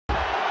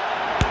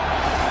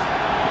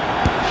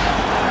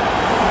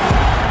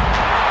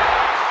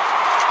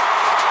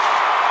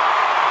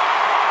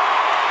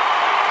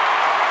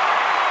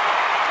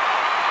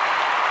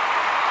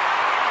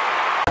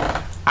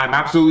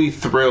I'm absolutely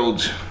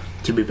thrilled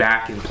to be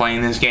back and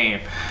playing this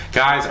game.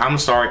 Guys, I'm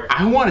sorry,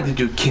 I wanted to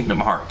do Kingdom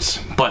Hearts,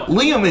 but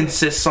Liam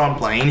insists on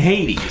playing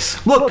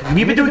Hades. Look,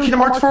 we've been doing Kingdom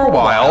Hearts for a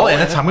while, and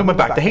it's time we went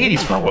back to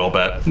Hades for a little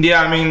bit.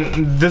 Yeah, I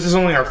mean, this is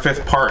only our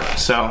 5th part,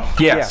 so...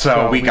 Yeah,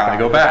 so we gotta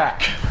go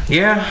back.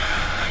 Yeah,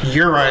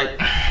 you're right.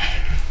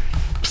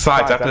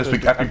 Besides, after we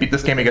beat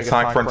this game, we get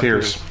Sonic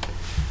Frontiers.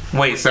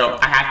 Wait, so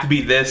I have to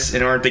beat this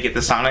in order to get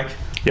the Sonic?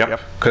 Yep,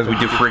 because we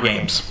do 3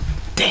 games.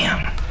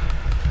 Damn.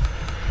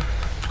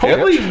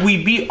 Hopefully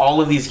we beat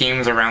all of these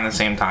games around the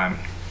same time.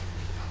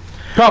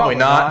 Probably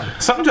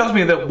not. Something tells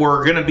me that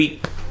we're gonna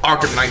beat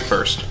Arkham Knight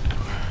first.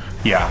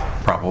 Yeah,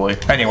 probably.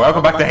 Anyway,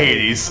 welcome back to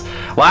Hades.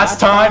 Last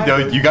time, though,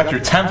 you got your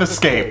 10th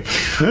escape.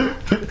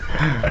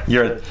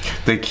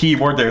 The key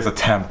word there is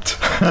attempt.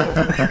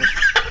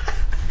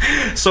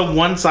 So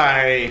once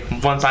I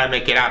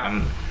make it out,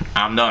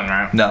 I'm done,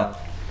 right? No.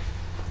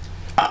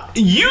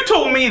 You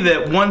told me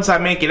that once I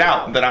make it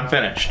out, that I'm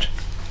finished.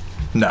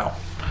 No.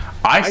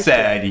 I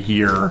said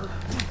you're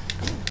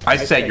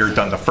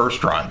done the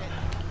first run.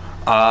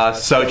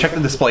 So check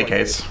the display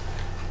case.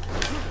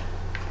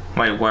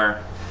 Wait,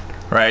 where?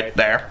 Right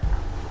there.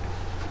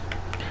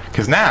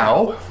 Because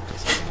now...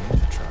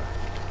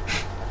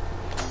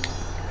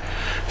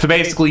 So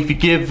basically, if you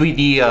give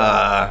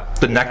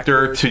the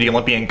nectar to the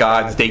Olympian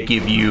gods, they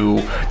give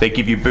you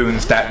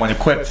boons that, when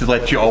equipped,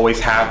 let you always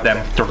have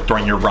them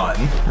during your run.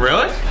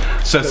 Really?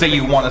 So say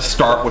you want to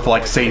start with,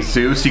 like, say,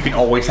 Zeus, you can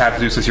always have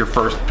Zeus as your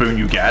first boon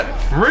you get.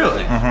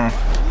 Really? Mm-hmm.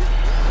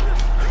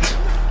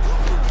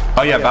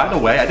 Oh yeah, by the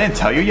way, I didn't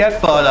tell you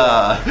yet,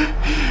 but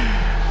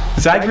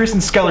Zagreus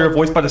and Skelly are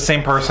voiced by the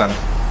same person.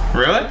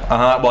 Really?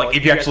 Well,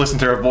 if you actually listen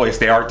to their voice,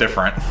 they are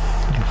different.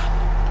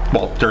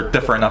 Well, they're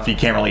different enough you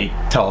can't really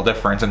tell the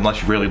difference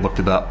unless you really looked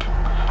it up.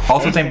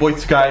 Also, the same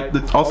voice guy,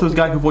 also the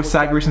guy who voiced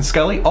Zagreus and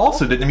Skelly,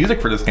 also did the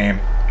music for this game.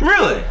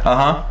 Really?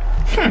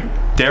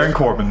 Darren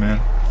Corbin,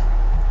 man.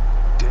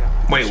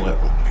 Wait, what?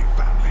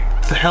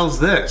 What the hell's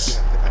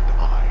this?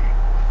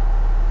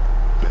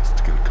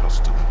 Best get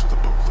accustomed to the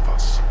both of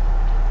us.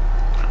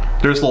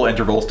 There's little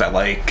intervals that,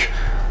 like,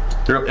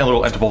 there are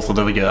little intervals that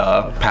really get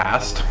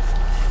passed.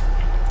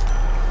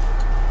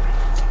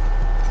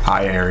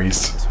 Hi,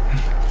 Ares.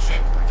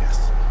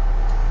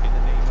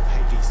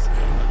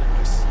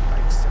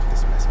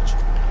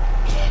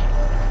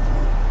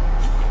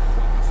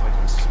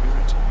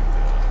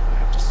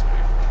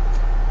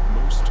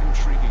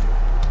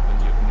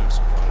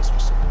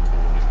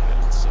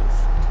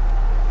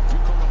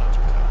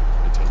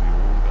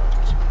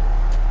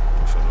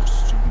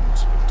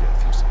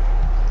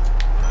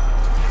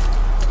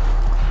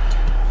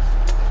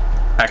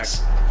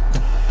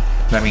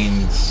 That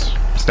means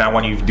now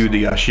when you do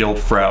the shield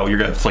throw, you're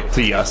gonna flick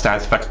the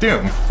status effect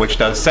Doom, which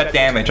does set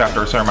damage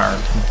after a certain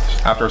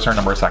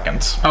number of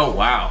seconds. Oh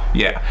wow!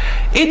 Yeah,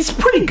 it's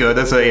pretty good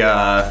as a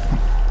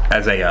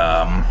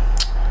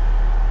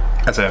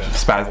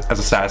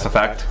status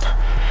effect.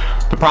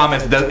 The problem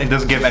is it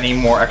doesn't give any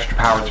more extra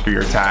power to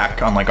your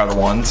attack, unlike other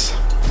ones.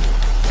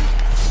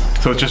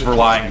 So it's just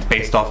relying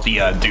based off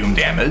the Doom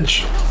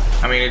damage.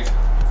 I mean,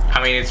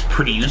 it's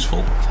pretty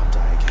useful.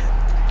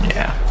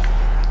 Yeah.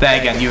 Then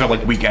again, these are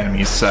like weak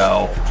enemies,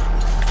 so...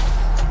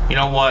 You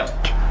know what?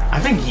 I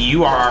think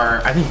you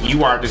are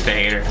just a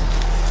hater.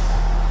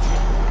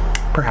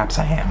 Perhaps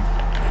I am.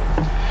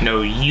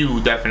 No,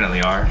 you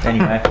definitely are.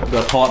 Anyway, I'm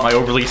gonna pull out my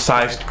overly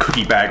sized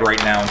cookie bag right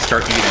now and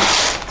start eating.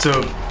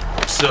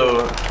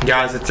 So,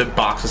 guys, it's a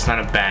box, it's not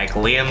a bag.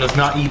 Liam does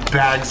not eat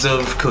bags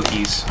of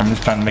cookies. I'm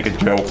just trying to make a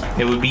joke.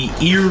 It would be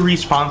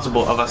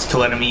irresponsible of us to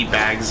let him eat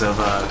bags of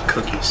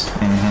cookies.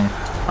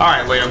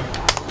 Alright, Liam.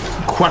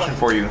 Question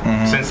for you,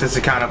 since this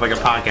is kind of like a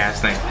podcast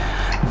thing.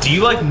 Do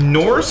you like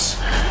Norse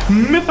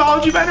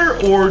mythology better,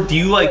 or do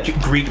you like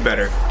Greek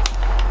better?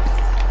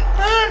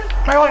 I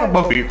like them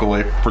both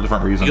equally for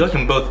different reasons. You like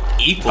them both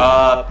equally?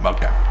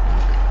 Okay.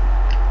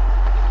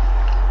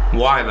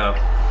 Why though?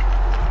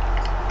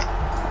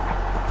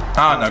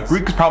 I don't know.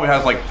 Greek probably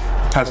has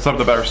some of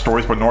the better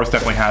stories, but Norse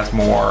definitely has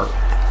more.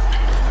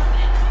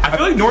 I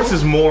feel like Norse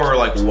is more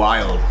like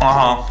wild.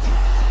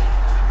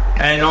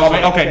 And also,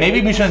 okay,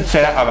 maybe we shouldn't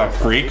say that about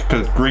Greek,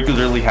 because Greek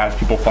literally has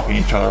people fucking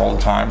each other all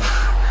the time.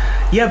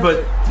 Yeah,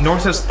 but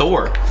Norse has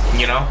Thor,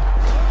 you know?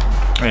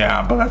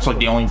 Yeah, but that's like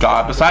the only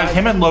god. Besides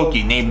him and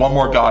Loki, name one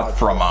more god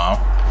from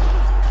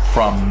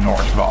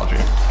Norse mythology.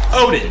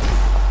 Odin.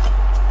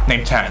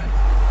 Name 10.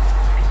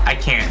 I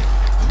can't.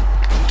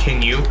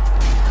 Can you?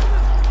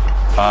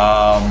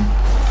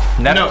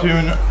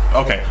 Neptune. No.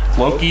 Okay,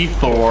 Loki,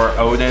 Thor,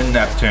 Odin,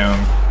 Neptune.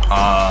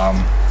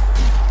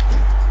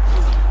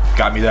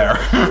 Got me there.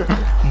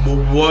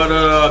 What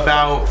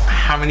about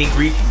how many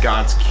Greek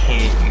gods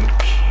can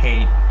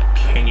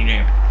you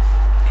name?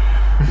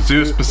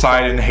 Zeus,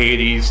 Poseidon,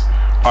 Hades,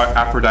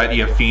 Aphrodite,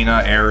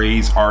 Athena,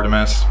 Ares,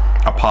 Artemis,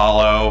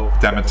 Apollo,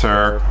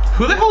 Demeter.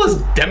 Who the hell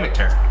is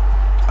Demeter?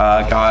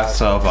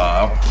 Goddess of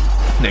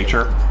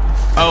nature.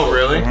 Oh,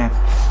 really?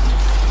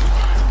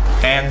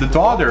 And the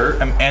daughter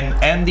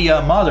and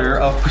the mother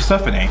of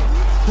Persephone.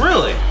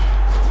 Really?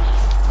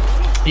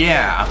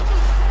 Yeah.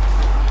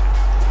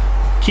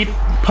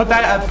 put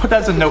that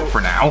as a note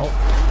for now.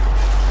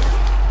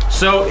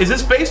 So, is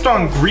this based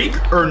on Greek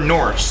or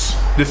Norse?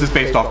 This is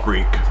based off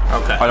Greek.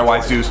 Okay.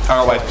 Otherwise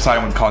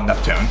Poseidon would call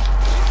Neptune.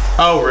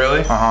 Oh,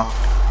 really? Uh-huh.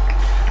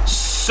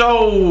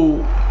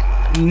 So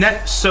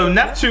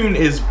Neptune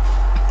is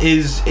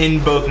in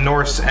both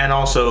Norse and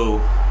also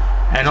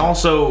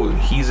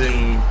he's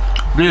in.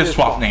 They just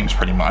swap names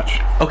pretty much.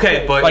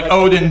 Okay, but Like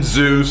Odin,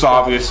 Zeus,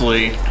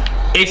 obviously.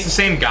 it's the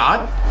same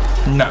god.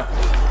 No,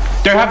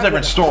 they have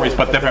different stories,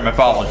 but different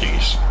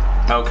mythologies.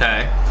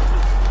 Okay.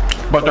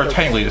 But they're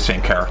technically the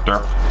same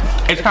character.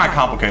 It's kind of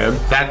complicated.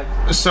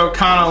 So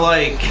kind of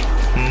like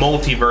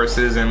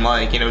multiverses and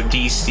like, you know,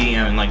 DC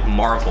and like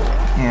Marvel.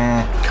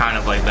 Kind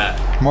of like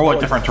that. More like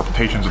different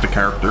interpretations of the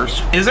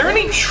characters. Is there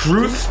any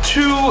truth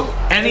to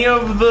any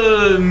of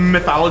the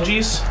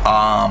mythologies?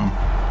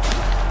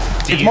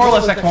 It's more or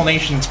less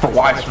explanations for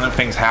why certain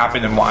things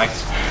happen and why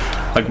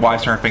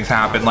certain things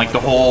happen. Like the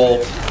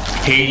whole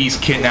Hades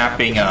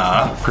kidnapping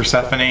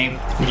Persephone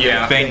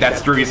thing.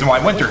 That's the reason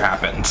why winter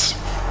happens.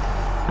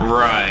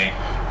 Right.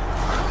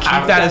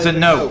 Keep that as a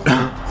note.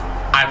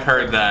 I've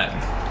heard that.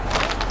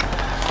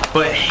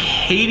 But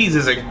Hades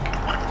is the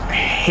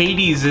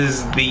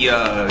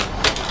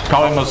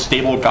Probably the most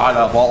stable god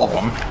out of all of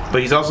them.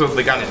 but he's also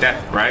the god of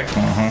death, right?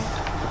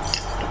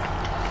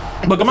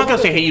 Look, I'm not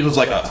gonna say Hades was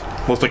like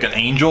an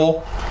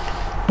angel,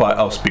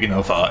 but speaking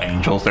of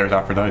angels, there's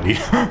Aphrodite.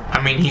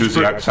 I mean, Who's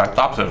the exact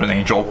opposite of an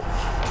angel.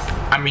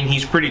 I mean,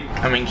 he's pretty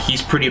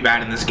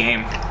bad in this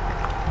game.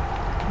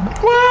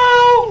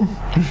 Well.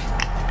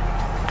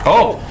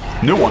 Oh,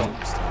 new one.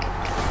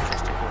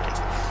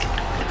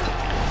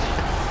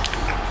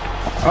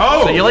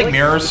 Oh, So you like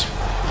mirrors?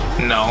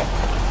 no.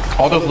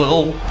 All those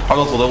little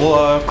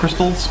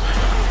crystals?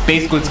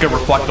 Basically, it's gonna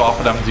reflect off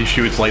of them as you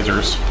shoot its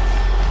lasers.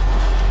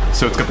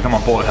 So it's gonna become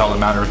a bullet hell in a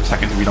matter of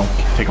seconds if we don't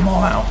take them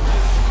all out.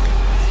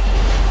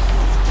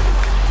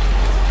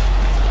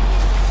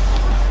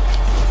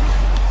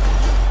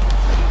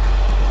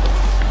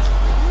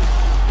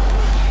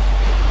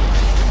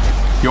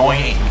 You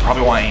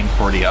probably want to aim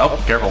for the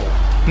careful.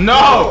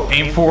 No!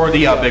 Aim for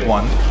the big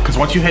one, because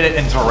once you hit it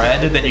into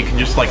red, then you can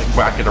just like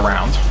whack it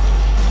around.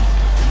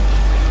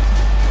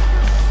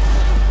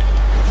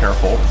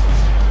 Careful.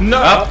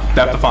 No!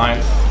 Depth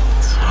defined.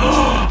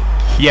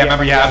 Yeah,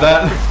 remember you had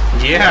that?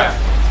 Yeah.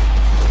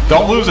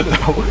 Don't lose it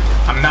though.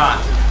 I'm not.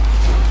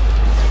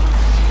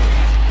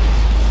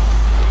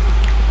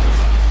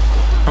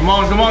 Come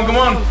on, come on, come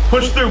on!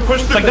 Push through,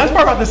 push through! Like that's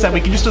part about this set.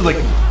 We can just do like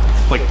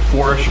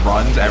 4-ish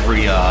runs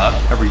every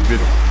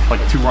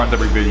like 2 runs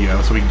every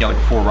video, so we can get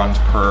like 4 runs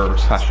per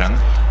session.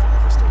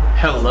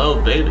 Hello,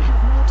 baby. You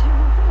have no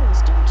eternal goals,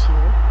 don't you?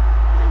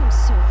 I am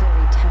so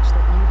very touched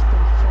that you'd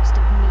think first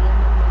of me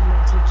among my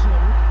mighty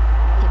kin.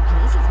 It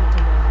pleases me to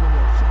know I'm in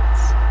your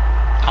thoughts.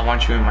 I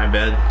want you in my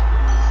bed.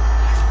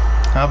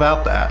 How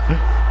about that?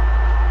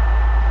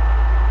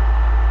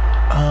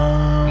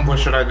 What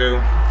should I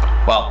do?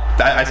 Well,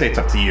 I say it's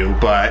up to you,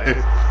 but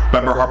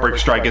remember, Heartbreak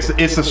Strike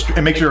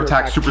it makes your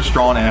attack super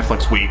strong and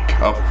inflicts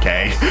weak.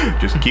 Okay,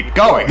 just keep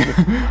going.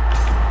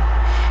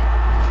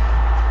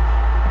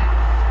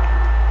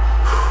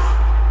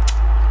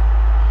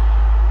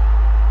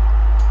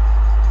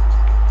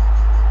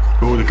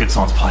 Ooh, the good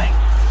song's playing.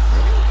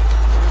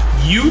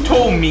 You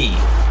told me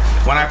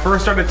when I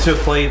first started to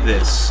play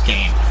this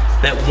game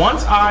that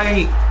once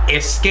I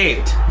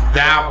escaped,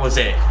 that was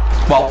it.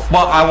 Well,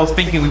 what I was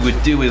thinking we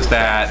would do is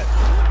that.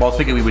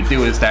 After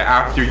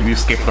you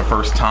escape the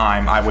first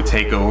time, I would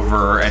take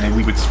over and then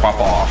we would swap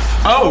off.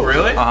 Oh,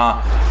 really?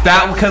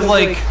 That because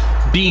like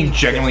being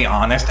genuinely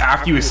honest,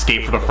 after you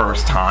escape for the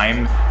first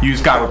time, you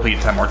just gotta repeat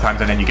it 10 more times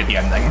and then you get the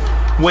ending.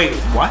 Wait,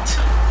 what?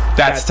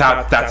 That's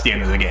the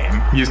end of the game.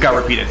 You just gotta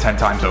repeat it 10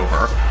 times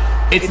over.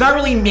 It's not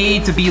really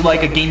made to be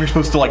like a game you're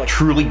supposed to like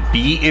truly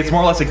beat. It's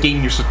more or less a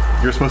game you're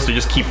supposed to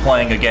just keep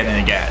playing again and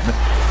again.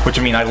 Which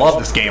I mean, I love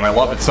this game. I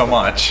love it so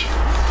much.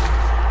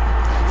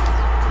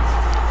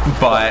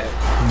 But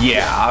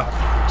yeah.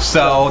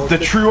 So the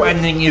true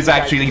ending is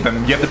actually you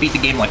have to beat the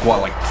game like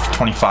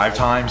 25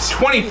 times?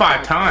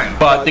 25 times.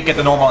 But to get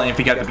the normal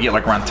ending, you have to beat it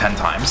like around 10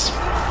 times.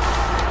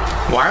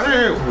 Why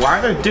are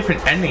there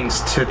different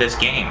endings to this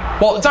game?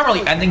 Well, it's not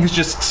really endings, it's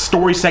just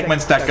story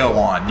segments that go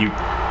on. You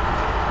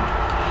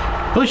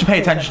really should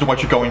pay attention to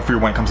what you're going through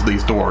when it comes to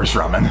these doors,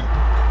 Ramen.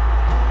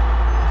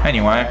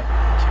 Anyway.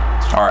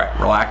 Alright,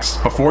 relax.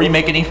 Before you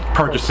make any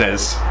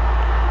purchases,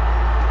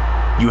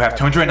 you have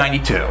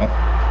 292.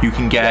 You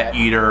can get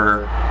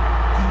either...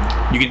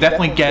 You can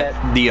definitely get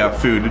the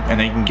food, and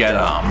then you can get,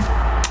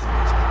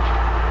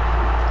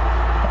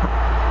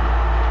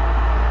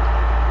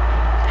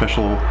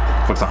 special,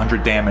 what's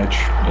 100 damage.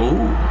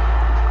 Ooh.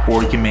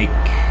 Or you can make...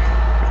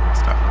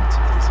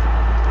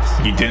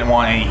 You didn't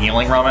want any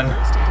healing, Ramen?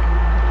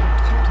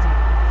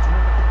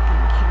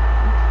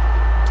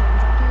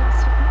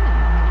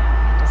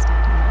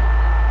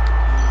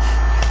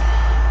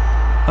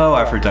 Oh,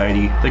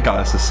 Aphrodite, the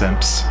goddess of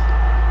simps.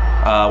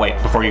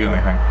 Wait, before you do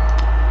anything.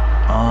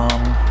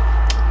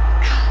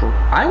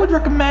 I would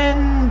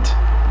recommend...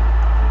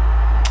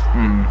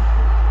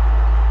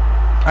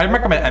 I'd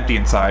recommend empty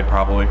inside,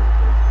 probably.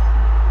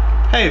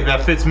 Hey,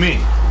 that fits me.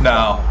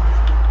 No.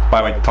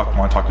 By the way,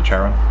 want to talk to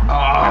Charon?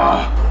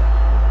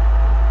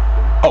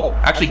 Oh,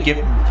 actually, do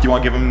you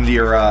want to give him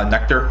your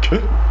nectar?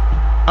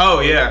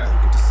 Oh, yeah.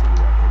 Good to see you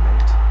out here,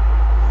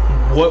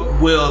 mate.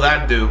 What will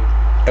that do?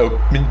 Oh,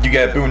 you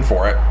get a boon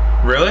for it.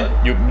 Really?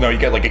 No, you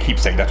get like a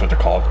keepsake. That's what they're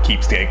called.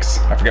 Keepsakes.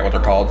 I forget what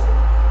they're called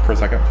for a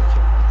second.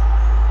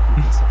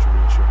 You've been such a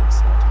reassuring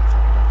sight, I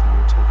thought I'd offer you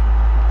a token of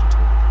my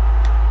gratitude.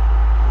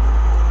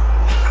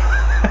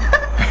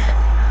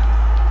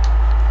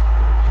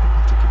 You don't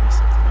have to give me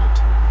something in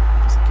return.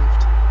 It was a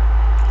gift.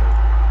 Though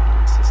you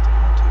insisted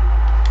not to.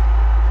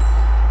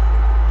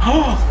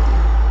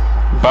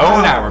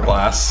 Bone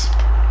hourglass.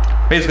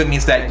 Basically, it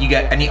means that you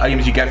get any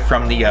items you get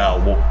from the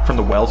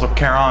wells of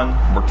Charon,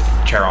 or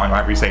Charon,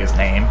 however you say his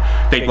name,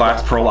 they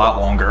last for a lot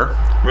longer.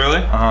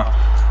 Really?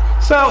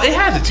 So it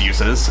has its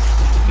uses.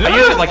 I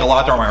use it like a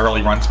lot during my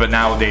early runs, but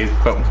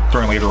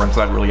during later runs,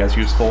 that really is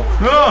useful.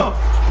 No!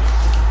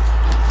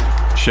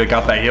 Should've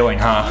got that healing,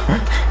 huh?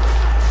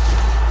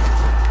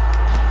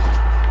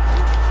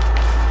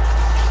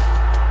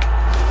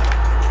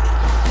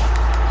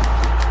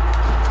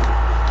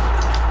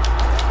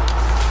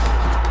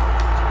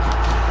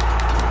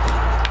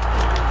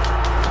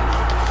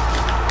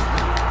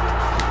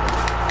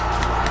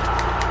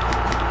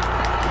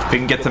 We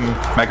can get to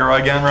Megara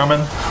again,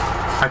 Roman.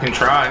 I can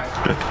try.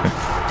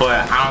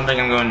 But I don't think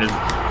I'm going to...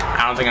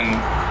 I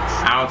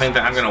don't think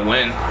that I'm going to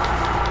win.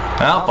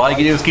 Well, all you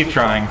can do is keep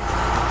trying.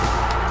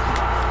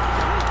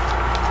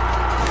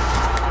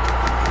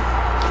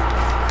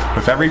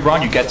 With every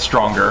run, you get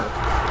stronger.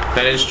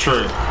 That is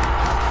true.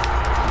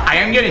 I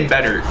am getting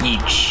better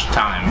each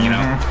time, you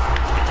know?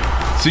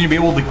 So you'll be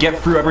able to get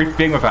through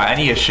everything without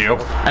any issue.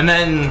 And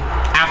then,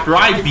 after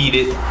I beat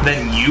it,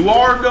 then you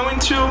are going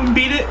to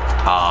beat it?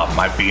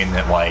 I've beaten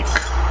it like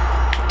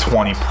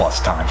 20 plus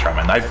times,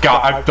 Roman. I've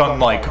done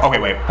like, okay,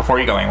 wait, before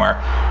you go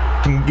anywhere,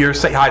 you're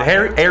say hide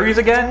Ares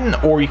again,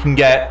 or you can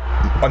get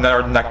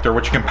another nectar,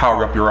 which you can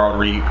power up your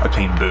already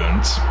obtained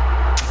boons.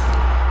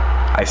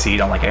 I see you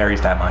don't like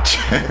Ares that much.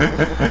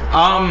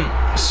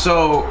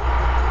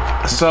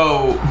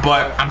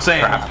 But I'm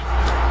saying, Crap.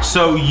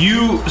 so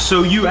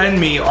you and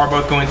me are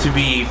both going to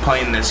be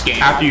playing this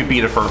game. After you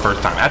beat it for the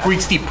first time. After we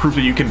see proof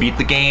that you can beat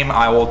the game,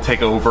 I will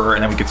take over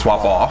and then we can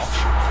swap off.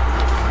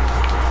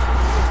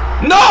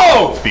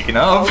 No! Speaking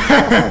of,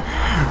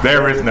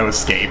 there is no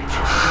escape.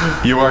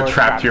 You are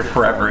trapped here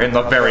forever in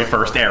the very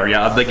first area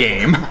of the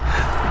game.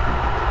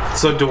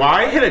 So do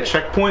I hit a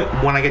checkpoint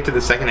when I get to the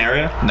second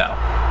area? No.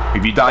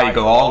 If you die, you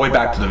go all the way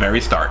back to the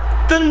very start.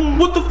 Then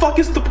what the fuck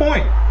is the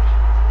point?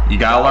 You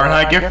gotta learn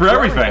how to get through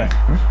everything.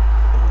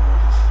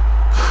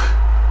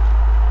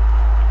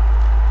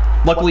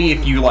 Luckily,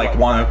 if you like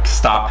want to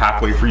stop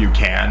halfway through, you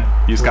can.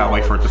 You just gotta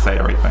wait for it to say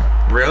everything.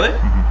 Really?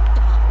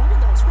 One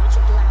of those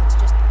wretched louds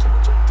just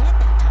killed you dead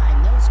that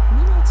time. Those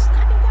mean old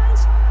slappy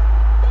guys.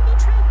 Maybe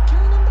try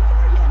killing them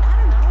beforehand. I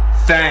don't know.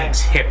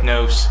 Thanks,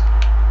 Hypnos.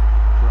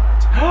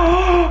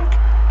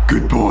 Right.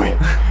 Good boy.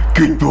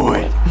 Good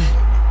boy.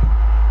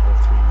 All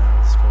three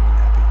mouths falling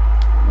happy.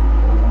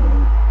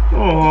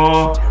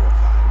 Aww.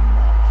 Terrifying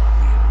Maw,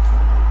 the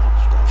informer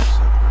watchdog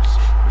Cerberus,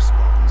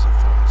 responds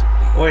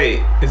affirmatively.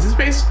 Wait, is this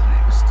based?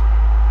 Next.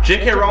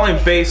 J.K. Rowling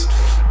based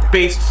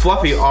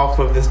Fluffy off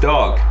of this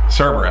dog.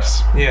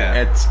 Cerberus.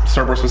 Yeah.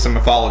 Cerberus was in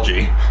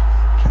mythology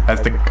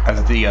as the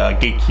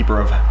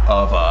gatekeeper of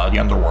the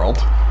underworld.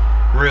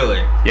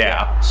 Really?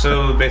 Yeah.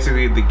 So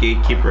basically the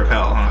gatekeeper of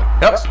hell, huh?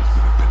 Yep. Has been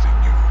abetting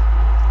you.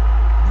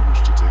 You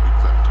wish to take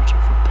advantage of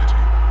her pity.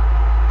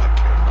 I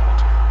care not.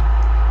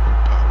 Her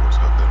powers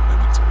have their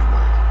limits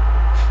anyway.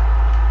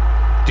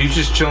 Dude's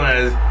just chilling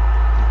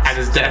at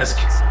his desk.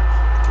 It can do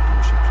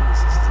as she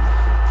pleases, isn't that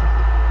correct,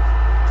 Father?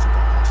 I think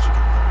I asked you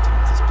to get involved in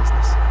this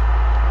business.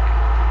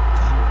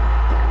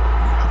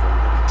 We have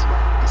already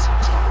dragged this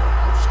entire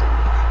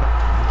household,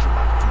 not to mention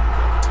my few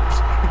relatives,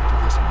 into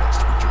this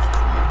mess we just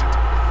created,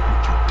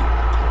 which you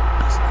dare call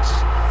business.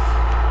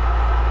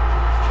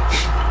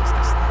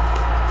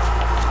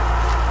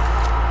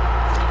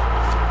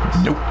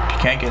 Nope. You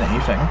can't get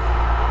anything.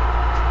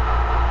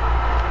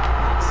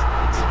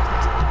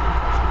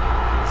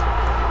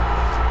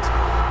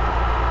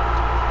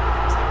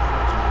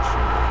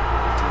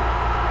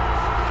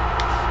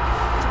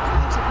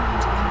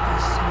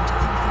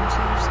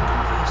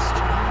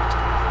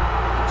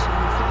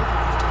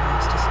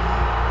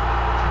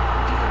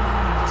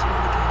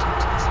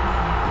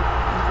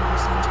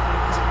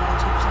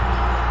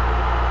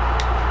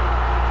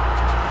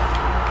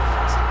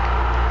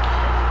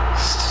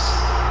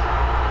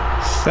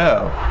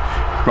 So,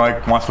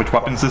 want to switch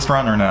weapons this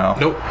run or no?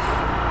 Nope.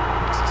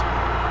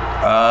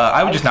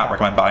 I would just not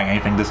recommend buying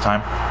anything this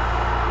time.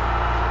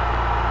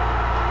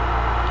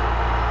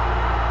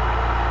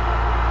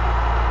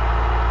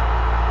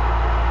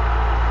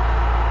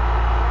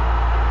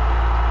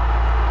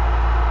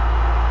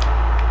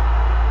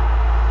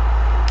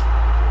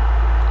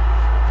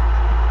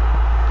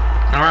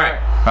 Alright.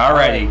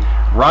 Alrighty,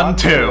 run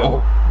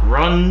 2. Run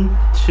run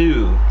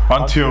 2.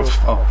 Run 2 of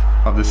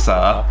this,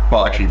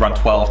 well, actually, run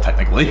 12,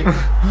 technically.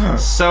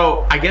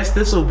 So, I guess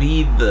this will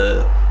be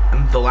the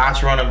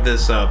last run of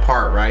this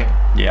part, right?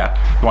 Yeah.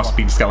 You want to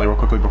speak to Skelly real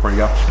quickly before you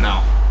go?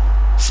 No.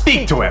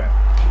 Speak to him!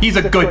 He's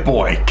a good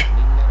boy! Needing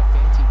that a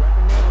fancy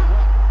weapon there or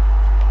what?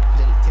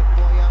 Little tip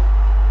for you.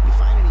 You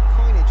find any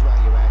coinage while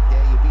you're out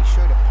there, you be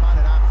sure to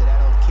pawn it off to that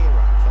old Kieran.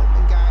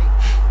 Boatman guy,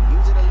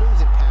 use it or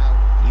lose it, pal.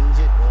 Use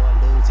it or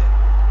lose it.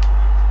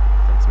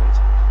 Thanks, mate.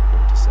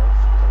 Note to self,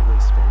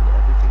 always spend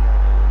everything I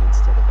earn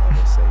instead of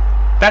ever saving.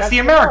 That's the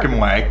American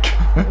way!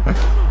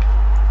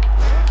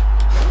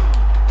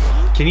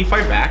 Can you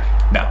fight back?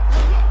 No.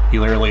 He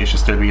literally is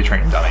just there to be a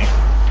training dummy.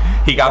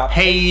 He got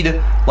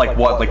paid, like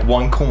what, like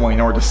 1 coin in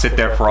order to sit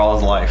there for all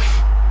his life.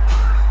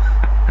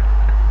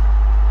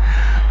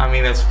 I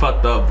mean, that's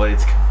fucked up,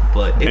 but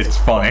It's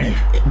funny.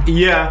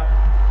 yeah.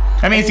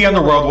 I mean, it's the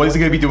underworld. What is he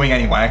going to be doing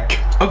anyway?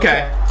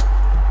 Okay.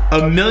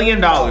 $1 million,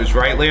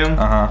 right, Liam?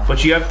 Uh-huh.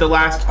 But you have to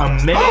last a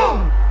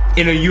minute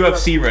in a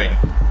UFC ring.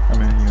 I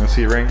mean, you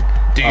see a ring?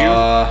 Do you?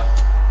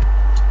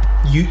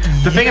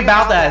 The thing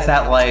about that is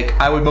that, like,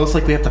 I would most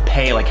likely have to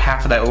pay, like,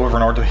 half of that over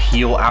in order to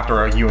heal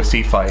after a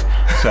UFC fight.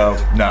 So,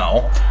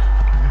 no.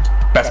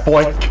 Best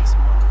boy? This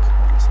mark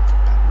on myself a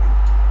bad ring.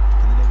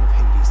 In the name of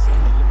Hades, I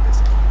live this.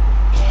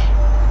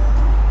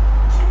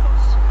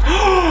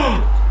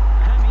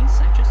 I mean,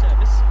 at your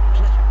service.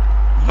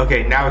 Pleasure.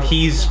 Okay, now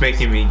he's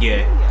making me gay.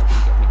 Yeah, we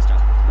get mixed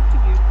up. But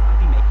for you, I'll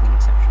be making an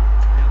exception.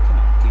 Now,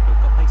 come on, we both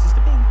got places to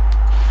be.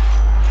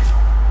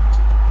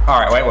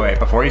 Alright, wait.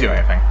 Before you do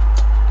anything.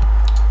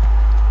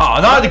 Oh,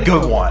 not the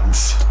good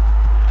ones.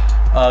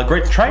 I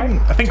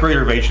think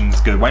Greater Evasion is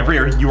good. Whenever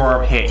you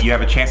are hit, you have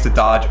a chance to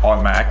dodge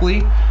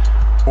automatically.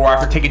 Or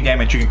after taking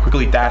damage, you can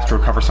quickly dash to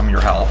recover some of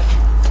your health.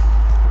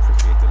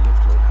 Appreciate the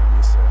lift, Lord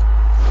Hermes, sir.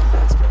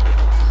 Let's go.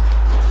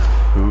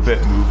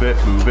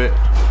 Move it.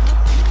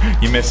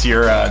 You miss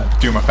your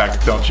Doom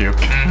effect, don't you?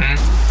 Mm-hmm.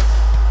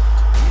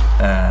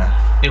 Uh,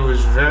 It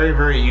was very,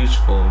 very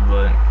useful,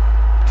 but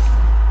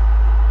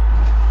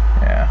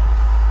yeah.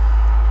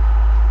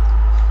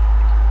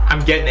 I'm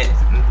getting it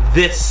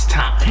this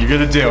time. You're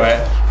gonna do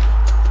it.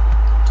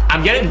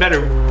 I'm getting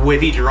better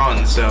with each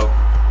run, so.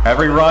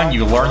 Every run,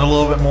 you learn a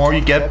little bit more, you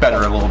get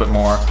better a little bit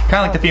more. Kind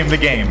of like the theme of the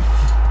game.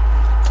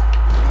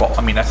 Well,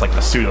 I mean, that's like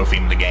the pseudo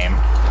theme of the game.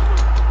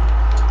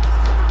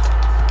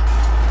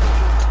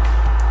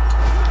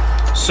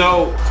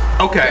 So,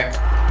 okay.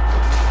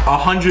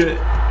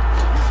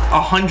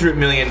 $100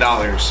 million.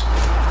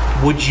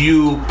 Would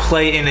you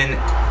play in an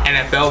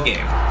NFL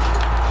game?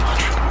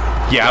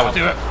 Yeah, I would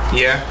do it.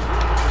 Yeah?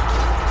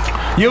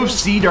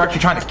 UFC, they're actually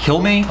trying to kill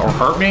me or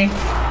hurt me.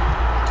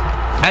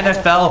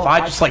 NFL, if I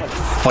just like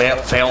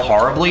fail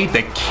horribly,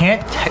 they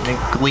can't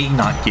technically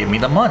not give me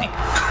the money.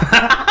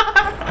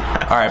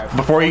 Alright,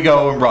 before you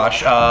go and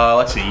rush,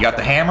 let's see, you got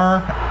the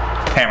hammer.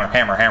 Hammer.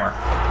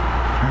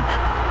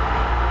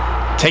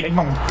 Take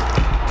my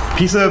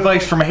piece of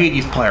advice from a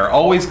Hades player.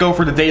 Always go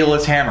for the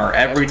dataless hammer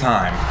every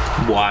time.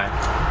 Why?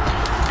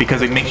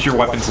 Because it makes your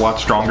weapons a lot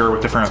stronger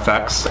with different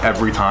effects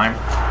every time.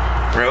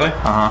 Really?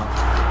 Uh-huh.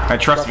 And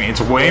trust me,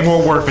 it's way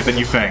more worth it than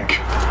you think.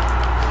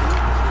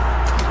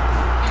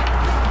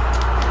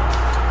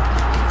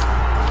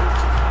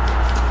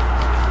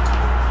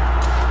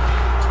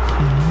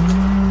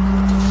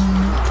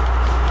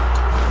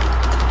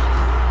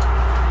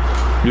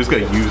 You're just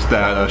gonna use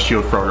that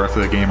shield for the rest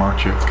of the game,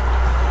 aren't you?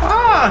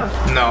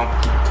 No.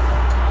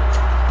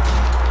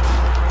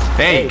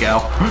 There you go.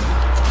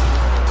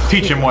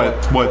 Teach him what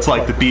it's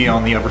like to be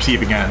on the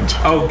receiving end.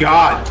 Oh,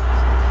 God.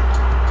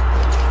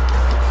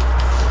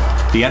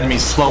 The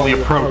enemies slowly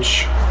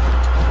approach.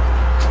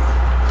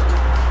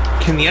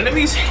 Can the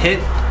enemies hit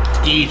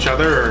each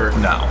other? Or?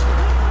 No.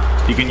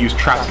 You can use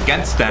traps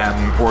against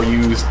them, or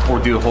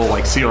do the whole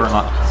like stone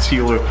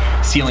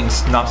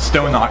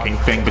knocking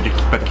thing, but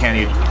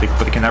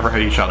they can never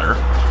hit each other,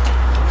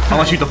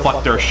 unless you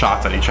deflect their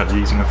shots at each other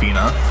using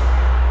Athena.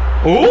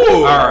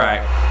 Ooh! All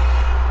right.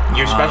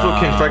 Your special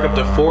can strike up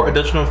to 4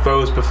 additional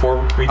foes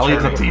before returning. I'll leave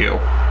it up to you.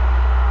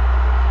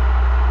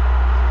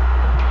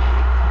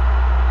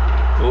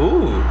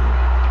 Ooh.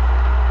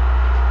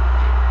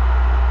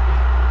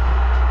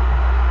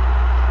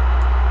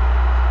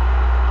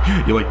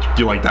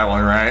 You like that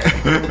one, right?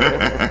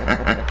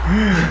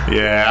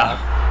 Yeah.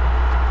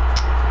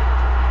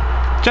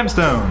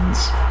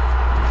 Gemstones.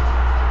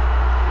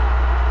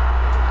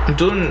 I'm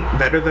doing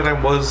better than I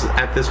was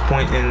at this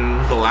point in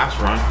the last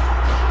run.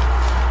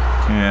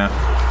 Yeah.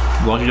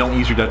 As long as you don't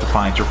use your Death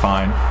Defiance, you're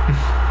fine.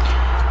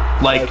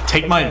 Like,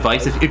 take my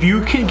advice. If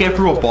you can get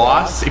through a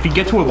boss, if you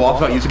get to a boss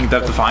without using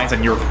Death Defiance,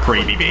 then you're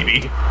gravy,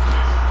 baby.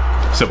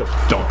 So,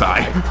 don't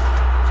die.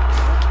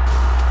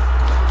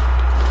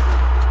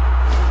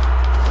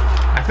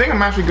 I think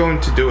I'm actually going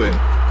to do it.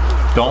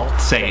 Don't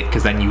say it,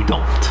 because then you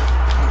don't.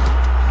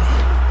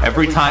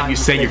 Every time you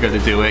say you're going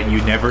to do it,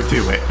 you never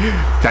do it.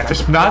 That's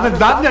just not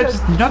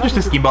just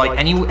this game, but like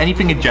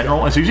anything in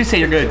general. As soon as you say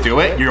you're going to do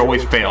it, you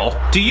always fail.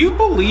 Do you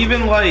believe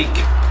in, like,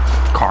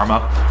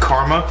 Karma.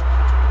 karma?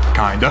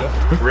 Kinda.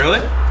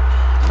 Really?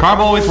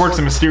 Karma always works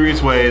in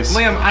mysterious ways.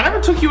 Liam, I never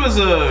took you as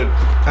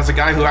a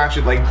guy who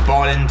actually like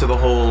bought into the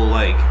whole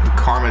like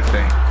karma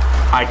thing.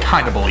 I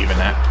kind of believe in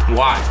it.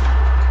 Why?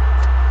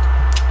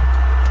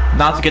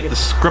 Not to get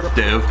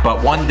descriptive,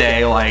 but one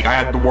day, like, I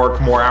had to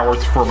work more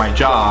hours for my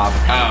job,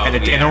 and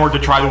in order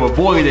to try to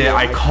avoid it,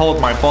 I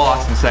called my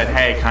boss and said,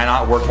 "Hey, can I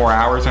not work more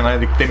hours?" And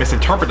they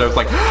misinterpreted it. I was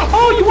like,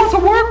 "Oh, you want to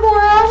work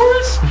more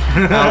hours?"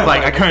 And I was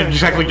like, I couldn't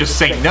exactly just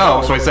say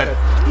no, so I said,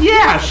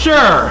 "Yeah,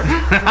 sure."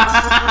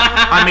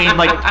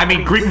 I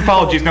mean, Greek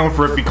mythology is known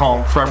for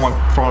everyone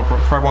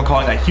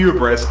calling that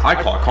hubris. I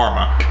call it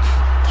karma.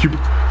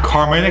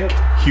 Karmic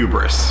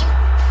hubris.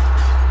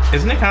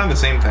 Isn't it kind of the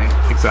same thing?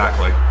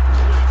 Exactly.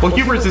 Well,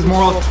 hubris is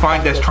more or less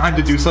defined as trying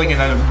to do something and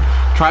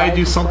then try to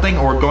do something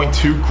or going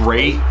too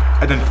great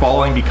and then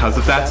falling because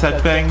of that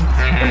said thing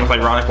in the most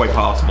ironic way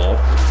possible.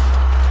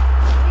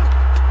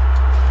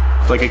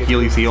 Like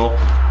Achilles' heel.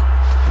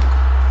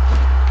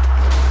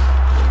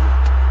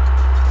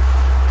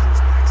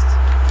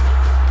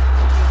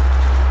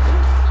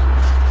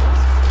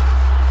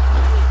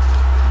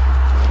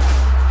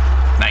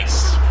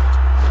 Nice.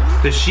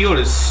 The shield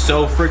is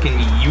so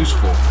freaking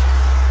useful.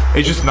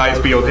 It's just nice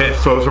to be able to hit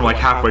foes from like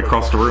halfway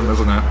across the room,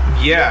 isn't it?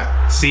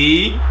 Yeah.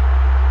 See?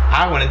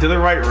 I went into the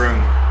right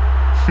room.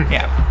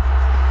 Yeah.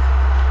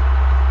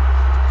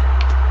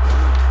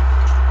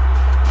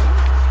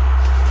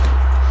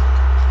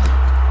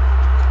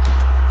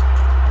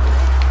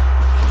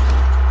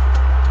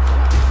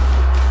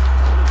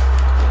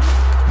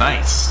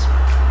 Nice.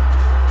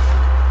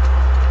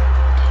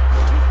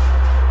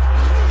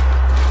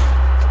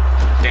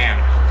 Damn.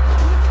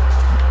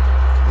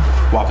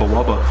 Wubba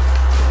wubba.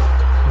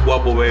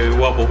 Wubble baby,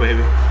 wubble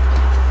baby.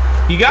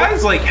 You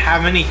guys like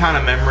have any kind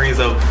of memories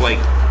of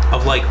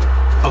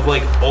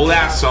old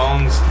ass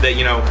songs that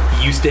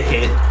used to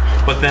hit,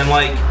 but then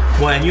like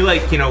when you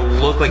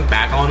look like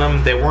back on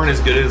them, they weren't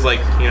as good as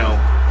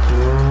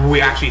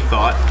we actually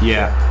thought.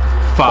 Yeah.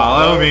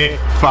 Follow me,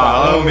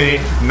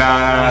 na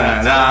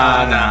na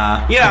na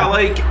na. Yeah,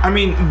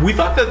 we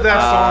thought that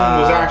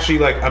song was actually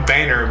like a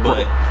banner,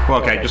 but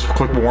well, okay. Just a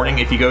quick warning: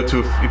 if you go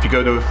to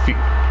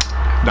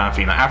not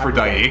Athena,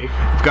 Aphrodite. If you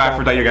got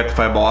Aphrodite, you got to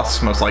fight a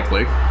boss, most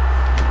likely.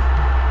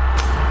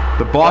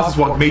 The boss is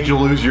what made you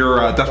lose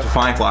your Death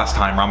Defiance last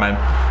time, Ramen.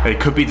 It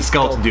could be the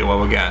skeleton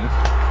duo again.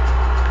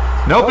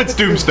 Nope, it's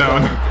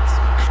Doomstone.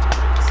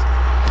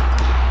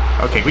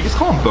 Okay, we just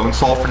call him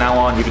Bonesaw for now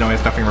on, even though he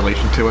has nothing in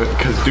relation to it,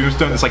 because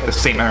Doomstone is like the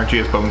same energy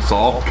as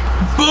Bonesaw.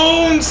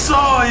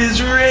 Bonesaw is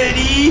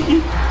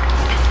ready!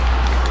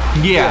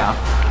 Yeah.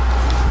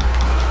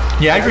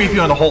 Yeah, I agree with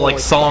you on the whole, like,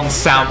 songs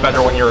sound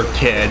better when you're a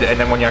kid, and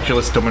then when you actually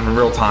listen to them in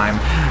real time,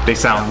 they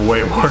sound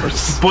way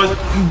worse. But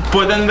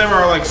then there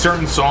are, like,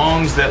 certain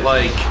songs that,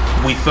 like,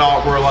 we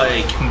thought were,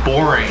 like,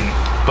 boring,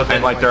 but then...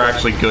 And, like, they're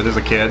actually good as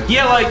a kid.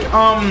 Yeah, like,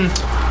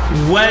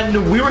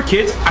 when we were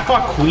kids, I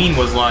thought Queen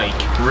was, like,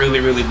 really,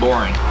 really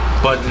boring.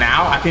 But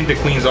now, I think the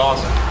Queen's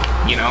awesome,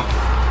 you know?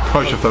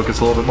 Probably should focus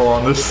a little bit more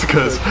on this,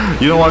 because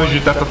you don't want to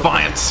use Death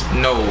Defiance.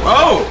 No.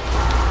 Oh!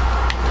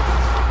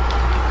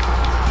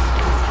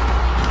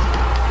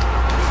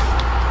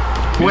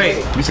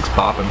 Wait. Music's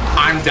popping.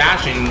 I'm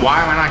dashing.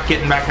 Why am I not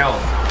getting back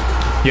health?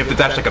 You have to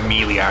dash like a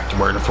melee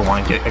afterward if you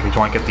want to get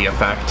the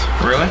effect.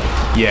 Really?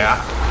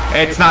 Yeah.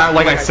 It's not,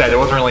 like I said, it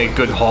wasn't really a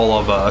good haul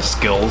of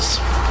skills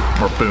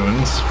or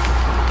boons.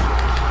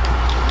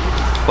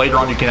 Later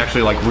on you can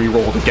actually like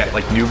re-roll to get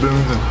like new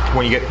boons and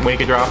when you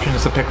get your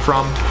options to pick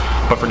from.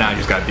 But for now you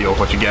just gotta deal with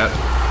what you get.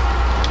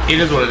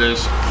 It is what it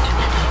is.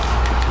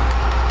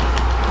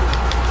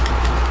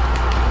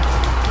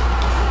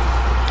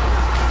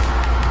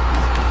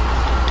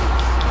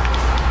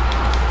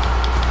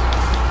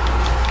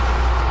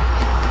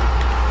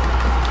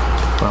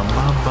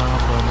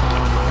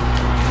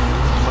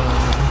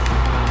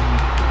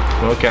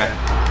 Okay.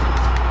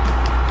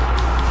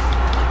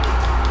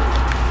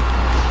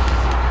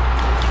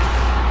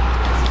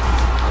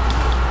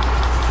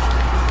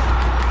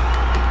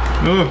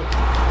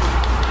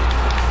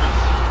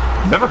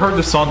 Never heard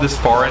this song this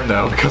far in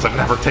though, because I've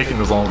never taken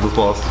this long this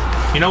boss.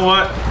 You know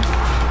what?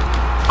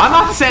 I'm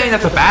not saying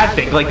that's a bad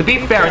thing. Like, to be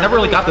fair, I never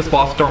really got this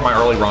boss during my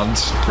early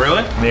runs.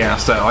 Really? Yeah,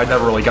 so I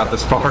never really got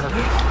this far.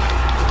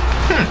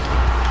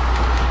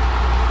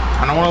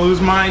 I don't want to lose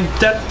my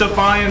Death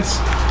Defiance.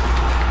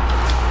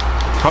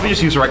 Probably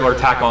just use a regular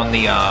attack on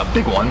the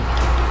big one.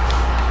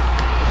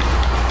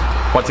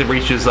 Once it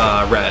reaches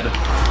red.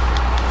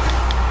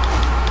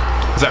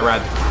 Is that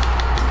red?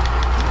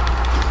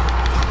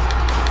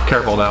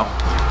 Careful though.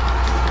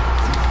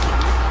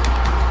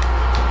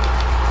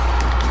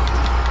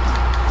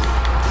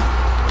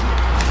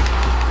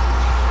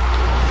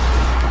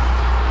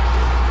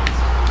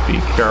 Be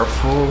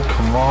careful,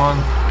 come on.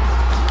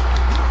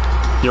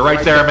 You're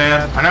right there,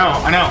 man. I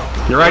know.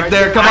 You're right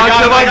there, come on,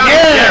 got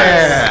it,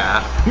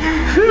 yeah!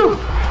 Whew.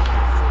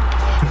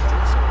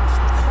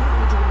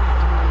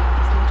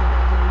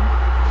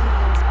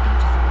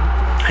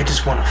 I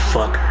just want to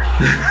fuck her.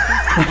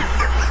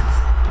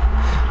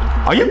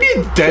 Are you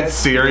being dead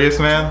serious,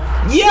 man?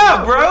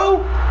 Yeah,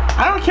 bro.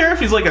 I don't care if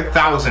he's like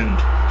 1,000.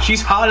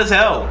 She's hot as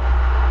hell.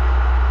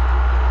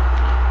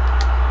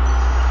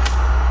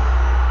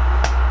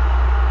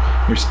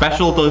 Your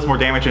special does more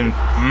damage, and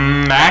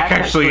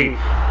actually,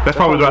 that's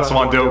probably the best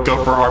one to do.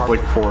 Go for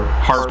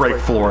Heartbreak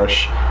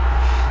Flourish.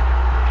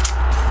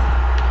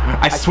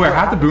 I swear,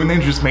 half the boon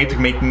names just made to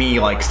make me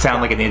like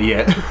sound like an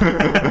idiot.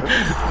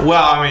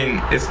 Well, I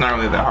mean, it's not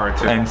really that hard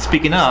to. And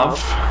speaking of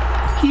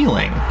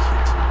healing,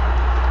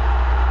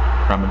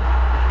 Roman,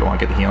 you want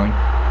to get the healing?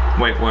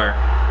 Wait, where?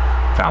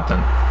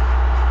 Fountain.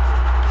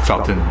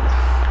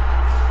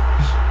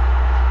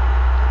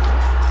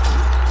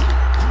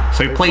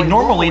 So you play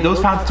normally, those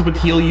fountains would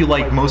heal you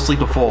like mostly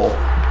to full.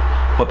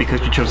 But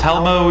because you chose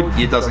hell mode,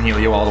 it doesn't heal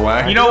you all the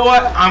way. You know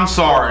what? I'm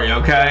sorry,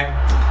 okay?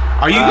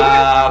 Are you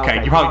going okay,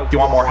 do you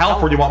want more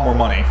health or do you want more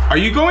money? Are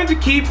you going to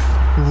keep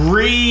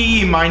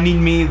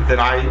reminding me that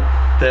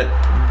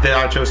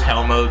I chose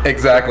hell mode?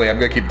 Exactly, I'm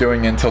gonna keep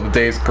doing it until the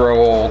days grow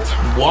old.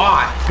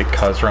 Why?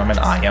 Because Roman,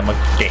 I am a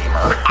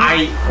gamer.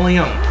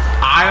 Liam,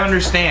 I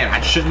understand.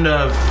 I shouldn't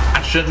have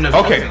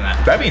Okay, done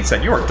that. that being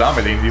said, you are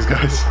dominating these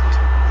guys.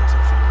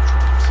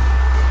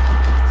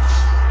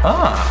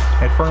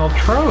 Infernal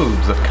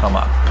Troves have come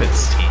up, it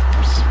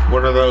seems.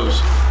 What are those?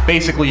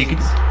 Basically, you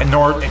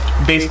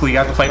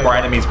have to fight more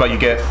enemies, but you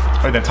get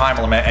the time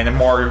limit and the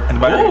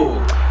better. Ooh.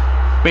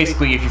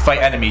 Basically, if you fight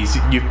enemies,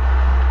 you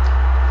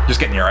just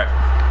get near it.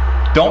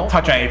 Don't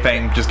touch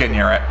anything, just get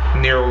near it.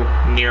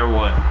 Near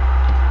what?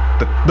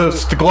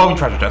 The glowing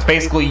treasure chest.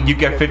 Basically, you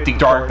get 50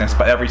 darkness,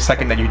 but every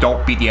second that you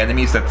don't beat the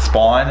enemies that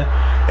spawn,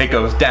 it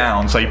goes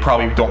down, so you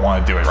probably don't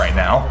want to do it right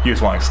now. You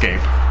just want to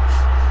escape.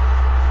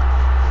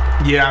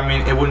 Yeah, I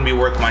mean, it wouldn't be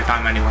worth my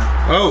time anyway.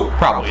 Oh,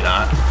 Probably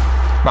not.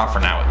 Not for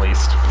now, at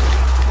least.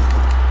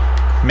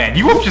 Man,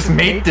 you have just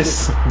made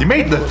this... You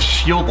made the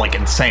shield, like,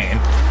 insane.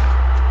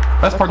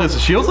 Best part is the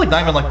shield's, like,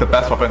 not even, like, the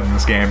best weapon in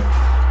this game.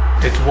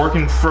 it's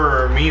working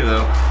for me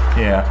though.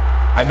 Yeah.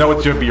 I know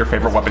it's going to be your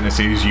favorite weapon as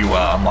soon as you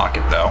unlock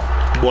it, though.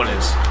 What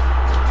is?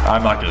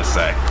 I'm not going to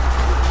say.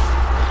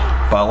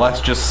 But let's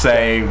just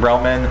say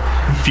Roman,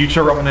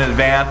 future Roman in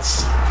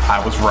advance,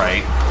 I was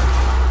right.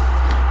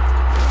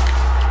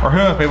 Or who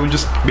knows,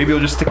 maybe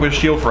we'll just stick with a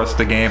shield for us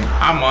the game.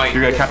 I might.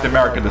 You're gonna Captain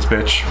America this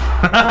bitch.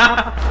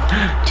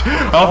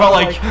 I felt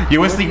like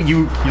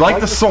you like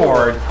the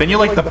sword, then you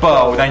like the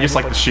bow, then you just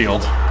like the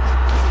shield.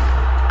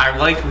 I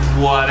like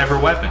whatever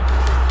weapon.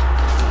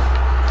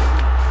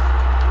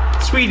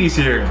 Sweetie's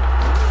here.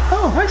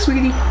 Oh, hi,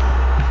 sweetie.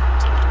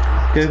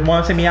 You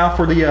want to send me out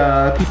for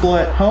the people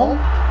at home?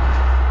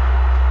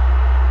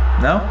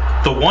 No?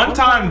 The one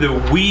time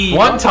that we...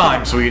 One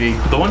time, sweetie.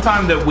 The one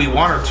time that we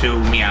want her to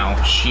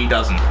meow, she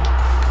doesn't.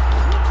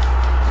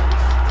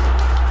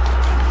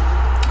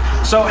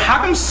 So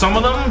how come some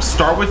of them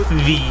start with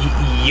the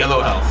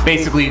yellow health?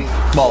 Basically,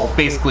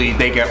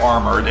 they get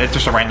armored. It's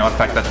just a random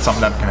effect that some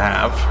of them can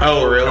have.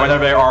 Oh, really?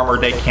 Whenever they're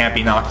armored, they can't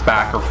be knocked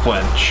back or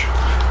flinch.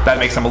 That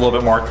makes them a little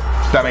bit more.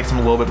 That makes them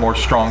a little bit more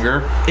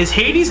stronger. Is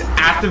Hades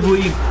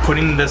actively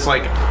putting this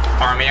like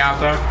army out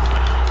there?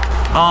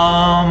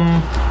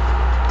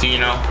 Do you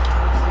know?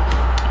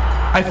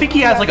 I think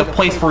he has like a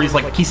place where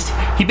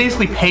he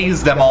basically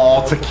pays them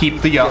all to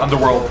keep the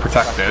underworld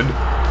protected.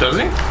 Does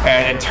he?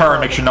 And in turn,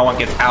 make sure no one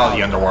gets out of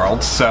the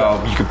underworld.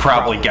 So you could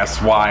probably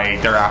guess why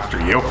they're after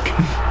you.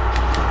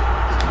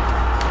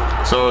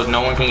 So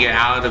no one can get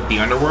out of the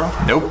underworld?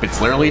 Nope,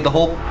 it's literally the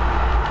whole.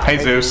 Hey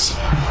Zeus.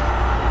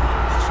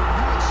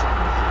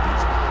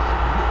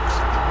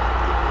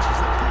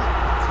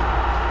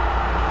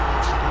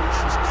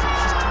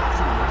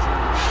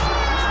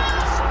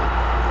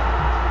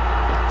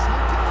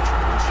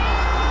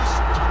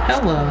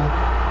 Hello.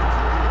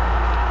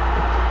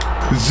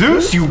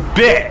 Zeus, you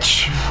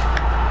bitch!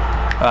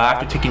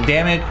 After taking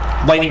damage,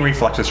 lightning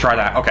reflexes, try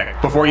that. Okay,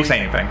 before you say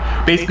anything.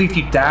 Basically, if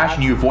you dash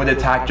and you avoid the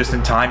attack just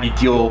in time, you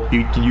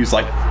can use,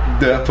 like,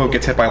 the foe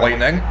gets hit by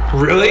lightning.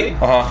 Really?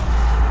 Uh-huh.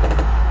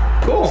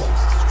 Cool.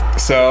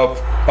 So,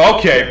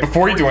 okay,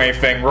 before you do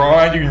anything, we're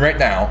on you right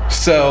now.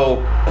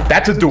 So,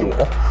 that's a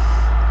duel.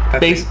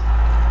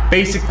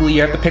 Basically,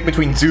 you have to pick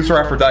between Zeus or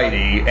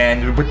Aphrodite,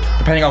 and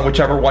depending on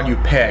whichever one you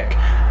pick,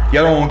 the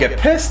other one will get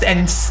pissed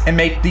and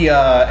make the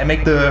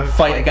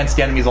fight against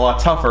the enemies a lot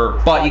tougher,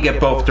 but you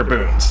get both their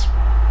boons.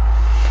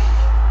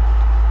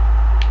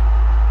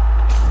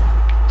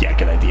 Yeah,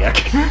 good idea.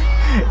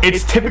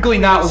 It's typically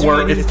not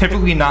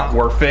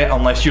worth it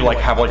unless you like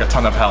have like a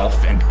ton of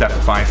health and Death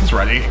Defiance is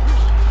ready.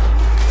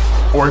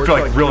 Or if you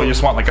like really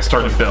just want like a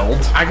started build.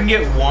 I can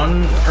get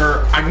one,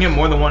 or I can get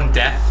more than one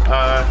death.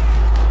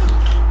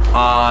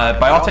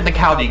 By all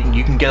technicality,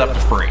 you can get up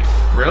to 3.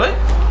 Really?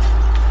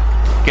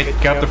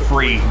 Get up to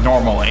 3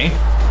 normally.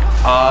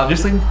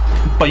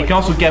 But you can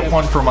also get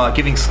one from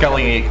giving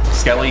Skelly,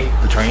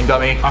 the training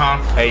dummy,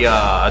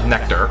 a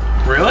nectar.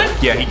 Really?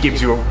 Yeah, he gives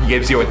you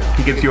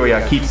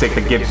a keepsake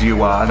that gives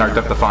you another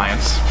Death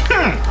Defiance.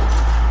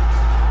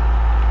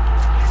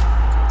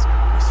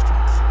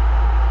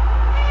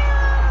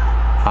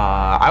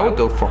 I would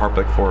go for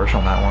Heartbreak Flourish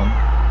on that one.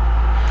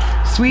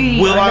 Sweet.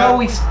 Will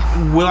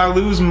I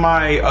lose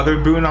my other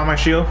boon on my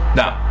shield?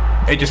 No,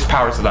 it just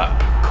powers it up.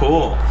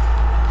 Cool.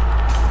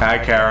 Hi,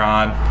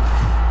 Charon.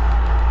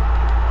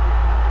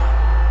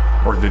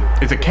 Or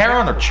is it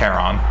Charon or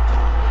Charon?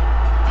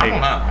 I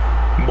don't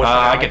know.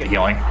 I get the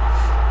healing.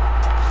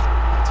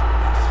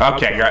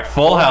 Okay, you're at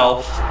full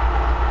health.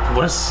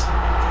 What's...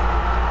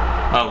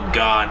 Oh,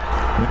 God.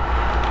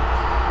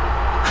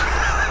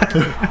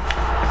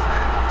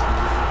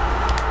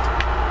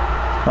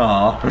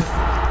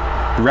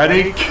 Aw.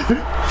 Ready?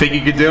 Think you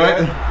can do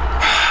it?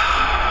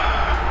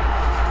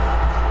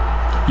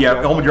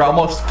 Yeah, you're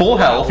almost full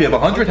health. You have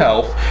 100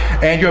 health,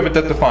 and you have a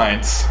Death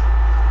Defiance.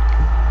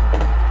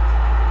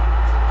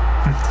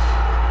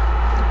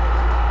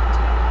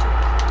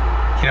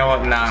 You know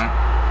what? Nah.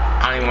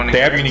 I don't even want to...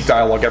 They have unique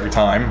dialogue every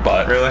time,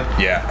 but Really?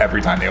 Yeah,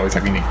 every time they always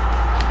have unique.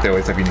 They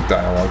always have unique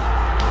dialogue.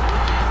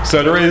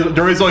 So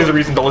there is always a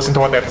reason to listen to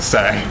what they have to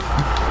say.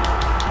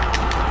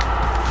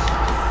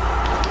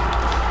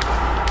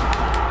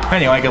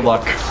 Anyway, good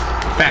luck.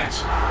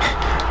 Thanks.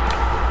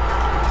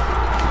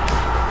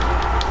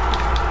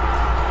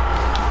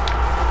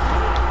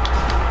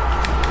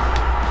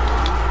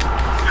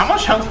 How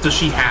much health does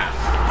she have?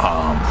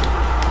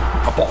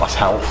 A boss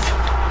health.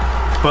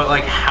 But,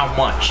 like, how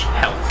much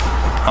health?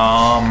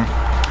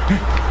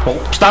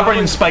 Well, stop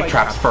running spike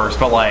traps first,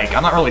 but like,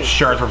 I'm not really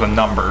sure in terms of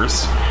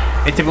numbers.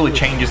 It typically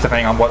changes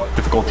depending on what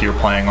difficulty you're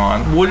playing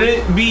on. Would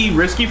it be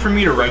risky for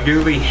me to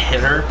regularly hit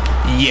her?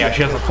 Yeah,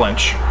 she has a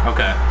flinch.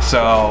 Okay.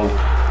 So,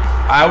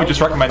 I would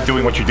just recommend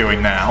doing what you're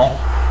doing now.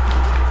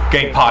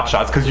 Getting pot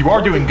shots, because you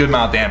are doing good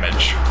amount of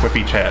damage with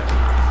each hit.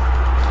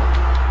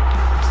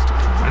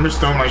 I'm just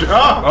throwing my...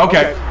 Oh!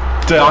 Okay.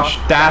 Dash,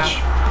 dash,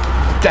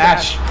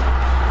 dash,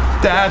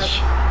 dash,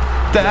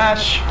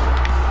 dash.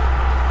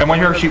 And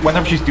whenever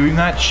she's doing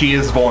that, she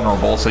is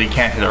vulnerable, so you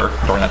can't hit her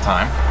during that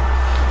time.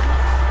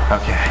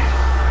 Okay.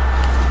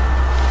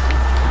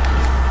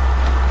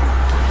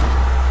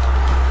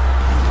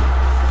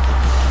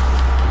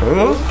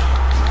 Oop.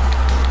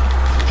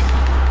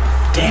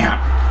 Damn.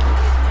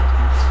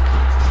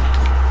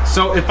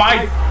 So if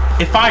I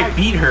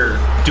beat her,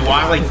 do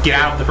I like get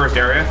out of the first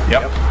area?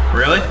 Yep.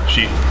 Really?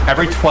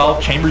 Every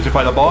 12 chambers you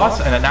fight a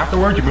boss, and then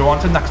afterwards you move on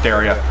to the next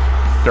area.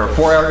 There are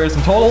 4 areas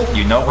in total.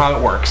 You know how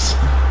it works.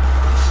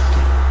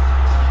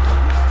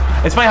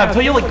 It's funny, I'll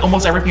tell you like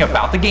almost everything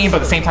about the game, but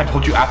at the same time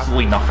told you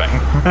absolutely nothing.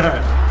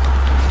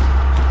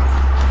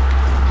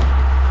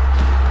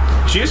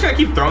 She just gonna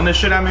keep throwing this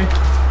shit at me?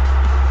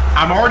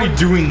 I'm already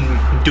doing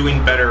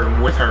better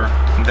with her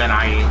than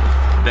I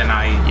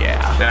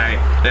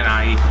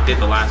did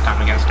the last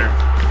time against her.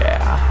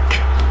 Yeah.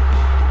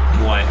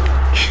 What?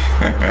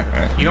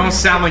 You don't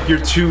sound like you're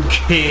too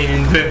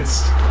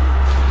convinced.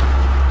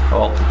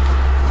 Well,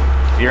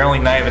 you're only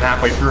not even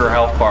halfway through her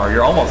health bar.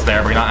 You're almost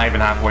there, but you're not even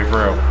halfway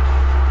through.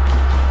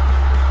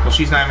 Well,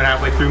 she's not even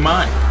halfway through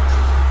mine.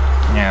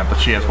 Yeah, but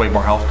she has way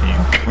more health than you.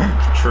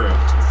 True.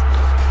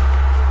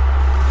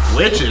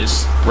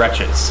 Liches?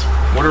 Wretches.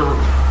 What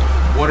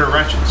are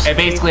wretches? And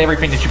basically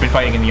everything that you've been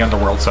fighting in the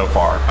underworld so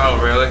far. Oh,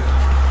 really?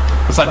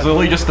 Besides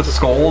literally just the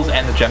skulls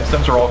and the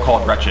gemstones are all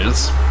called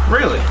wretches.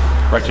 Really?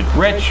 Wretched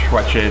rich,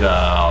 wretched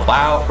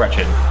loud,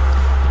 wretched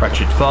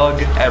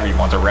thug.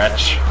 Everyone's a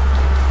wretch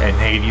in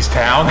Hades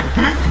Town.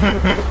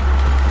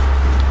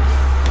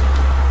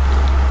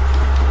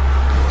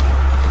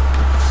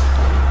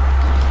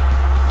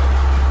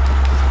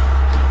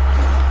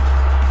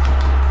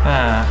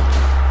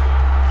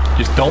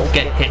 Just don't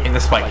get hit in the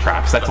spike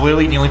traps. That's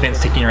literally the only thing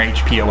that's taking your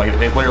HP away.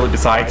 It literally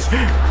decides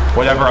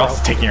whatever else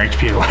is taking your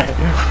HP away.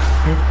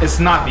 It's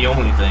not the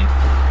only thing.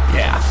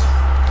 Yeah.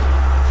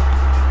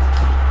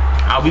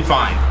 I'll be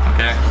fine,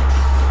 okay?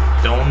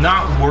 Do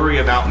not worry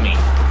about me.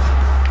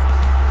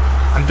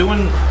 I'm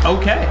doing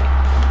okay.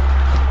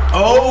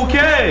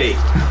 Okay!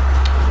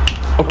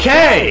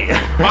 Okay!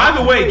 By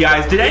the way,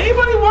 guys, did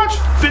anybody watch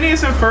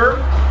Phineas and Ferb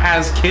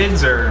as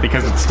kids, or...?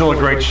 Because it's still a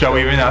great show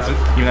even as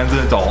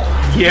an adult.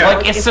 Yeah.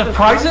 Like, it's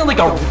surprisingly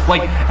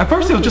at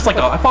first it was just like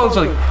I thought it was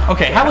like,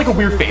 okay, it had like a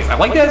weird face. I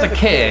liked it as a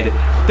kid,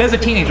 then as a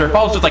teenager, I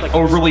thought it was just like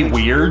overly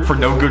weird for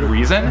no good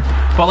reason.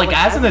 But like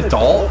as an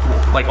adult,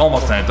 like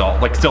almost an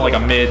adult, like still like a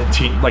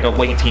like a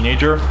late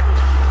teenager,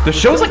 the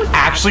show's like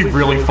actually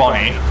really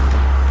funny.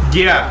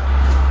 Yeah.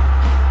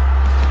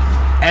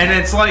 And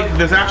it's like,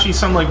 there's actually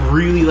some like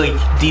really like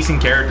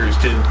decent characters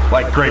too.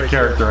 Like great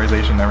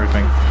characterization and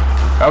everything.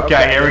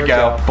 Okay, here we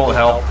go. Bullet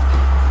hell.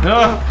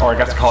 Ugh. Or I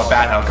guess to call it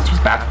bad hell because there's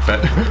bad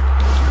with it.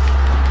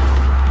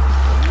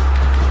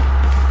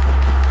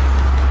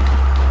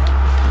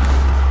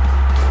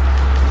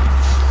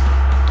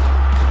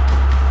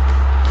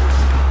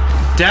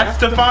 Death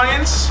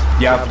Defiance?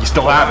 Yeah, you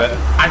still have it.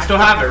 I still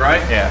have it,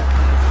 right? Yeah.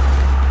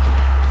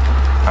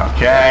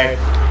 Okay.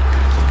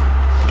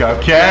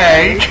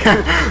 Okay.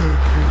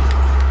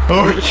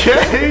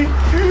 Okay.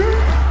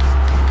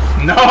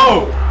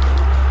 No!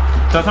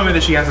 Don't tell me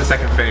that she has a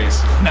second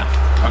phase. No.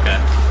 Okay.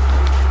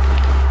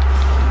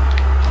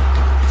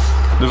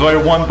 There's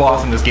only one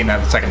boss in this game that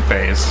has a second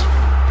phase.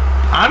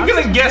 I'm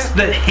gonna guess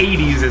that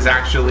Hades is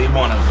actually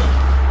one of them.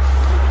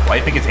 Why do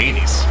you think it's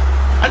Hades?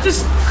 I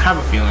just have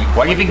a feeling.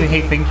 Why do you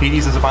think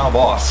Hades is the final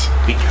boss?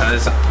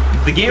 Because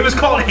The game is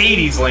called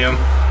Hades, Liam.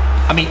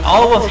 I mean,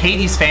 all of us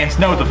Hades fans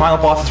know the final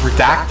boss is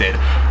redacted.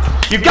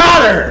 You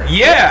got her!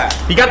 Yeah!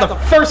 You got the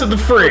first of the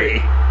three!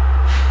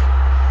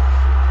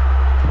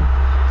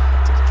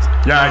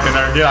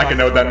 Yeah, I can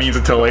know what that means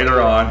until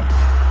later on.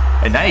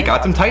 And now you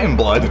got some Titan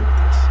blood.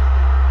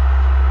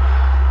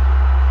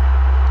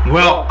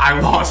 Well, I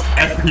lost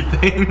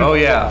everything. Oh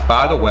yeah,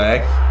 by the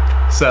way,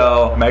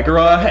 so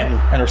Megara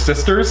and her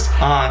sisters,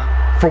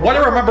 for what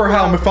I remember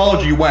how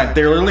mythology went,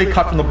 they were literally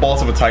cut from the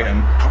balls of a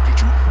Titan.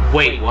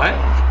 Wait, what?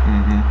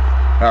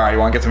 Alright, you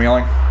wanna get some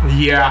healing?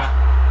 Yeah.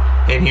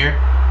 In here?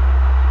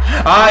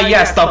 Ah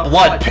yes, the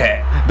blood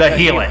pit. The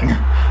healing.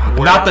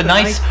 Not the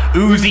nice,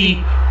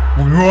 oozy,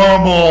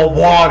 normal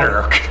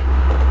water.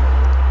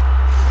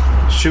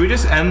 Should we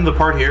just end the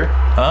part here?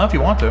 If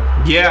you want to.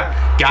 Yeah.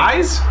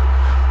 Guys?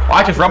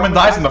 Watch if Roman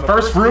dies in the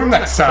first room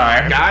next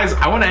time. Guys,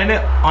 I want to end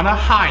it on a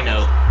high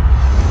note.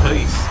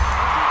 Peace.